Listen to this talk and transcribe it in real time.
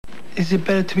Is it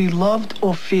better to be loved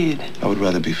or feared? I would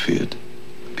rather be feared,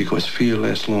 because fear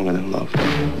lasts longer than love.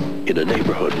 In a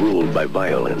neighborhood ruled by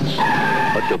violence,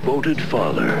 a devoted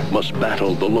father must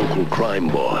battle the local crime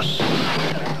boss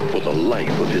for the life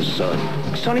of his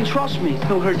son. Sonny, trust me,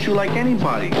 he'll hurt you like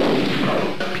anybody.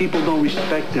 People don't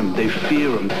respect him, they fear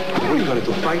him. What are you gonna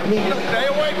do, fight me? Stay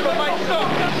away from my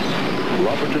son!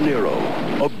 Robert De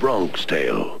Niro, A Bronx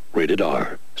Tale, rated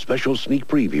R. Special sneak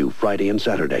preview Friday and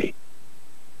Saturday.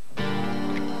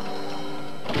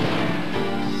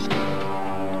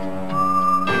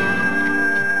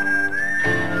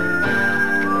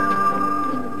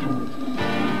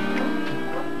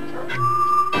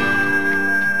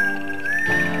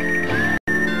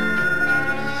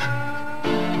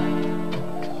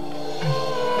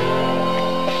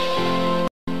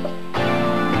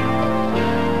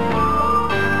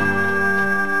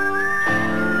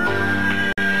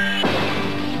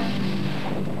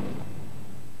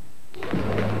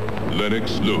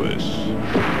 Lennox Lewis.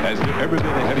 Has there ever been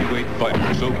a heavyweight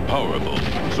fighter so powerful,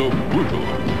 so brutal,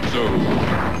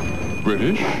 so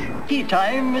British? Tea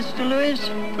time, Mr. Lewis.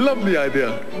 Lovely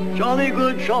idea. Jolly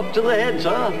good shot to the head,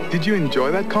 sir. Did you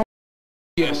enjoy that comment?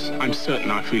 Yes, I'm certain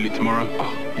I feel it tomorrow.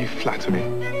 Oh, you flatter me.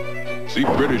 See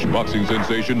British boxing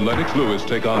sensation Lennox Lewis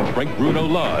take on Frank Bruno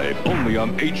live, only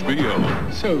on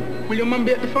HBO. So, will your mum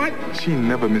be at the fight? She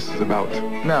never misses a bout.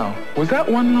 Now, was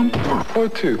that one lump or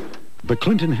two? The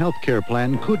Clinton healthcare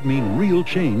plan could mean real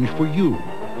change for you.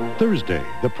 Thursday,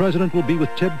 the president will be with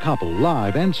Ted Koppel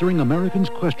live answering Americans'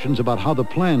 questions about how the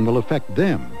plan will affect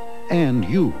them and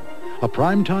you. A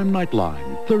primetime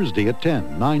Nightline, Thursday at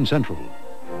 10, 9 Central.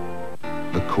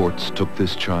 The courts took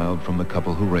this child from the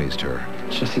couple who raised her.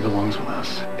 Jessie belongs with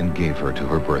us. And gave her to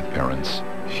her birth parents.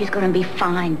 She's going to be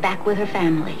fine, back with her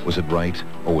family. Was it right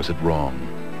or was it wrong?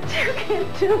 You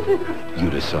can't do this. You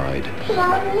decide.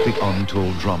 Mommy. The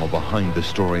untold drama behind the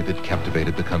story that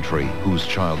captivated the country. Whose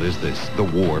child is this? The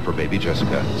War for Baby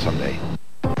Jessica, Sunday.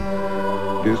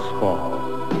 This fall,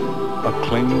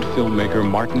 acclaimed filmmaker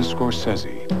Martin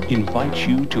Scorsese invites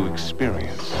you to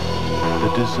experience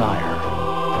the desire,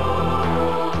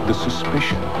 the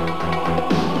suspicion,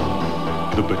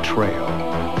 the betrayal,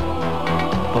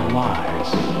 the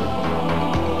lies,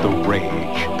 the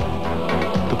rage,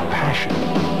 the passion,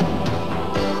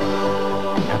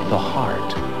 at the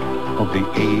heart of the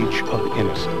age of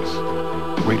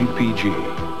innocence. Rated PG.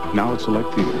 Now at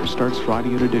select theaters. Starts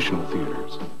Friday at additional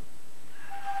theaters.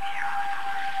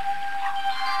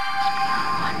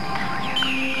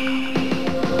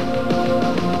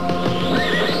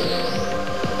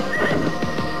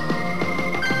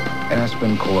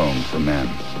 Aspen cologne for men.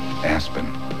 Aspen.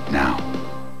 Now.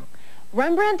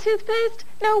 Rembrandt toothpaste?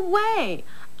 No way!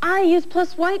 I use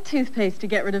Plus White toothpaste to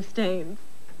get rid of stains.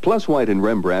 Plus White and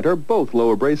Rembrandt are both low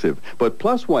abrasive, but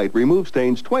Plus White removes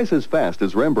stains twice as fast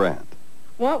as Rembrandt.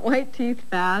 Want white teeth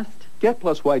fast? Get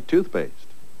Plus White toothpaste.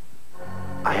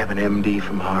 I have an MD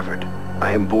from Harvard.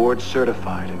 I am board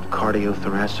certified in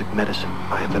cardiothoracic medicine.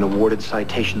 I have been awarded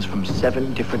citations from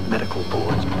 7 different medical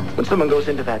boards. When someone goes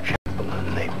into that chapel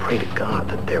and they pray to God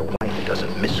that their wife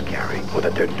doesn't miscarry or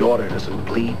that their daughter doesn't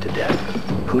bleed to death,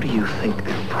 who do you think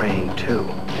they're praying to?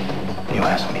 You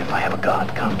ask me if I have a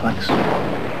God complex?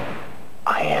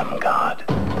 I am God.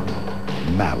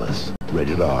 Malice,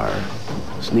 rated R.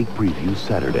 Sneak preview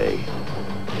Saturday.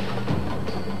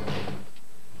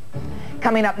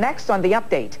 Coming up next on The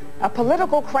Update, a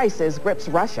political crisis grips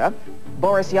Russia.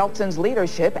 Boris Yeltsin's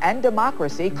leadership and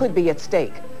democracy could be at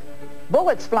stake.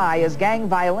 Bullets fly as gang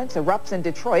violence erupts in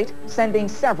Detroit, sending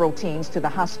several teens to the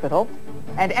hospital.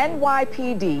 And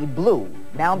NYPD blue.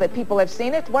 Now that people have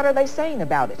seen it, what are they saying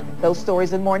about it? Those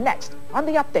stories and more next on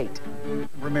The Update.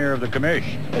 Premiere of The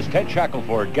Commish, as Ted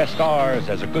Shackelford guest stars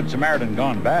as a Good Samaritan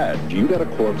gone bad. You got a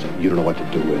corpse you don't know what to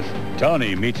do with.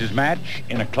 Tony meets his match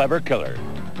in A Clever Killer.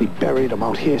 We buried him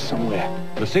out here somewhere.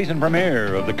 The season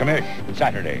premiere of The Commish,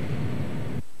 Saturday.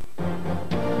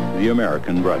 The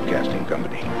American Broadcasting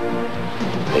Company.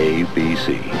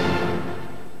 ABC.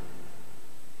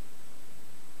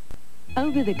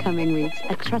 Over the coming weeks,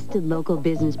 a trusted local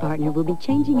business partner will be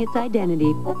changing its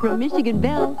identity from Michigan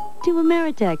Bell to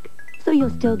Ameritech. So you'll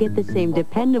still get the same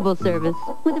dependable service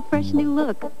with a fresh new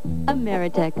look.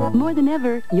 Ameritech, more than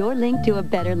ever, your link to a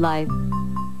better life.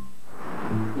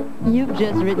 You've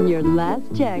just written your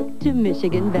last check to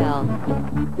Michigan Bell.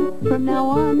 From now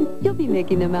on, you'll be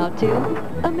making them out to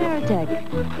Ameritech.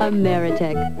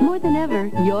 Ameritech, more than ever,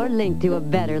 your link to a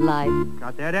better life.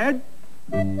 Got that, Ed?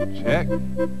 Check.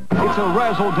 It's a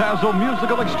razzle-dazzle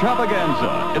musical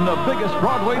extravaganza in the biggest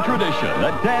Broadway tradition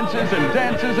that dances and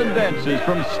dances and dances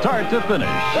from start to finish.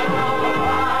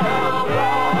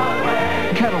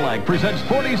 Cadillac presents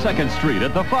 42nd Street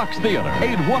at the Fox Theater.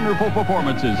 8 wonderful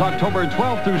performances, October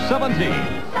 12th through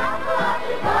 17th.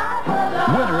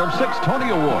 Winner of 6 Tony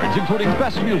Awards, including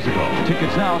Best Musical.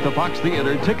 Tickets now at the Fox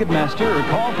Theater, Ticketmaster, or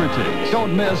call for tickets.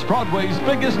 Don't miss Broadway's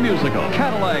biggest musical.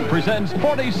 Cadillac presents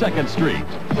 42nd Street.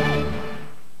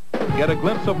 Get a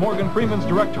glimpse of Morgan Freeman's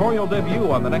directorial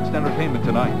debut on the next Entertainment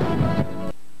Tonight.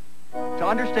 To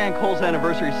understand Kohl's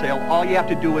anniversary sale, all you have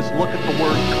to do is look at the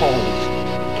word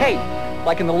Kohl's. K,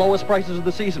 like in the lowest prices of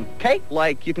the season. K,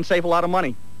 like you can save a lot of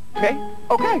money. K,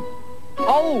 okay.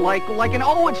 Oh, like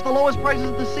it's the lowest prices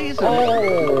of the season.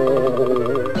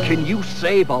 Oh, can you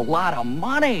save a lot of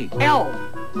money? L,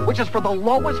 which is for the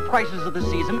lowest prices of the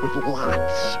season with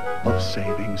lots of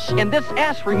savings. And this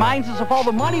S reminds us of all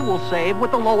the money we'll save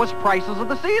with the lowest prices of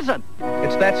the season.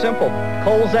 It's that simple.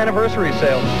 Kohl's anniversary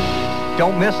sale.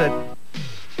 Don't miss it.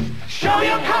 Show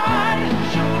your card.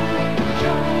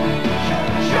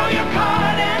 Show your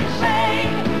card and save.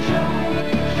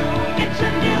 It's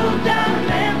a new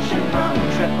dimension from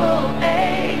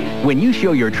AAA. When you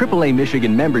show your AAA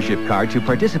Michigan membership card to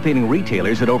participating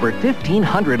retailers at over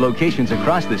 1,500 locations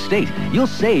across the state, you'll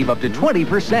save up to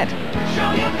 20%.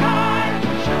 Show your card.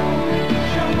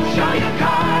 Show your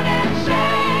card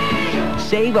and save.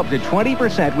 Save up to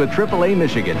 20% with AAA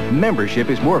Michigan. Membership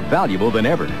is more valuable than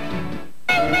ever.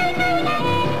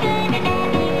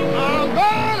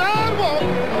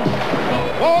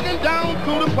 Walking down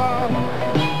to the bar.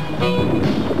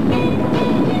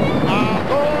 I'm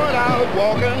going out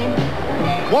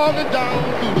walking down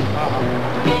to the bar.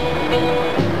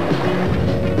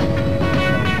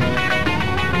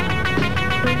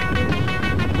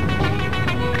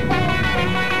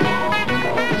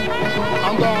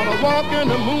 I'm gonna walk in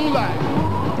the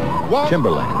moonlight.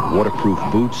 Timberland, waterproof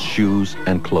boots, shoes,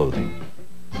 and clothing.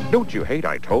 Don't you hate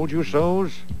I told you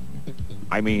so's?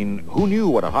 I mean, who knew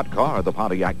what a hot car the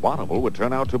Pontiac Bonneville would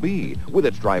turn out to be with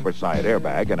its driver's side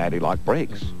airbag and anti-lock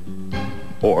brakes?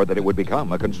 Or that it would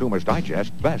become a Consumer's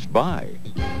Digest Best Buy?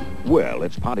 Well,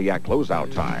 it's Pontiac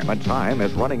closeout time, and time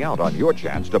is running out on your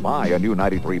chance to buy a new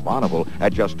 93 Bonneville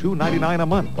at just $299 a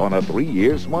month on a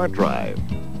 3-year smart drive.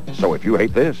 So if you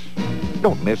hate this,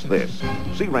 don't miss this.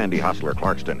 See Randy Hustler,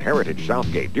 Clarkston, Heritage,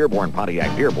 Southgate, Dearborn,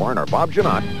 Pontiac, Dearborn, or Bob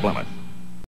Janot, Plymouth.